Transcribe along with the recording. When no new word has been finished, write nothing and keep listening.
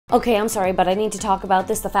Okay, I'm sorry, but I need to talk about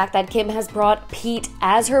this, the fact that Kim has brought Pete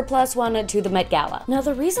as her +1 to the Met Gala. Now,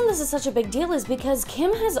 the reason this is such a big deal is because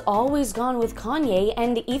Kim has always gone with Kanye,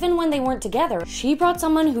 and even when they weren't together, she brought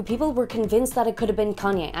someone who people were convinced that it could have been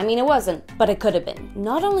Kanye. I mean, it wasn't, but it could have been.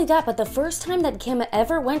 Not only that, but the first time that Kim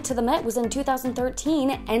ever went to the Met was in 2013,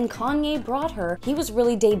 and Kanye brought her. He was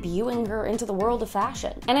really debuting her into the world of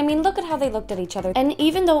fashion. And I mean, look at how they looked at each other. And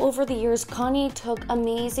even though over the years, Kanye took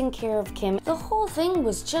amazing care of Kim, the whole thing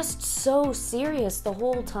was just so serious the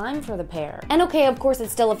whole time for the pair. And okay, of course,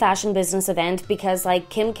 it's still a fashion business event because, like,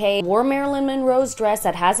 Kim K wore Marilyn Monroe's dress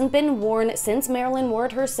that hasn't been worn since Marilyn wore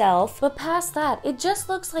it herself. But past that, it just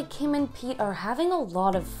looks like Kim and Pete are having a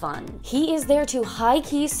lot of fun. He is there to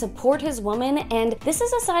high-key support his woman, and this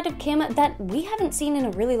is a side of Kim that we haven't seen in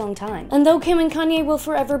a really long time. And though Kim and Kanye will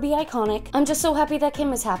forever be iconic, I'm just so happy that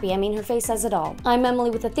Kim is happy. I mean, her face says it all. I'm Emily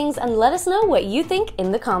with the things, and let us know what you think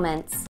in the comments.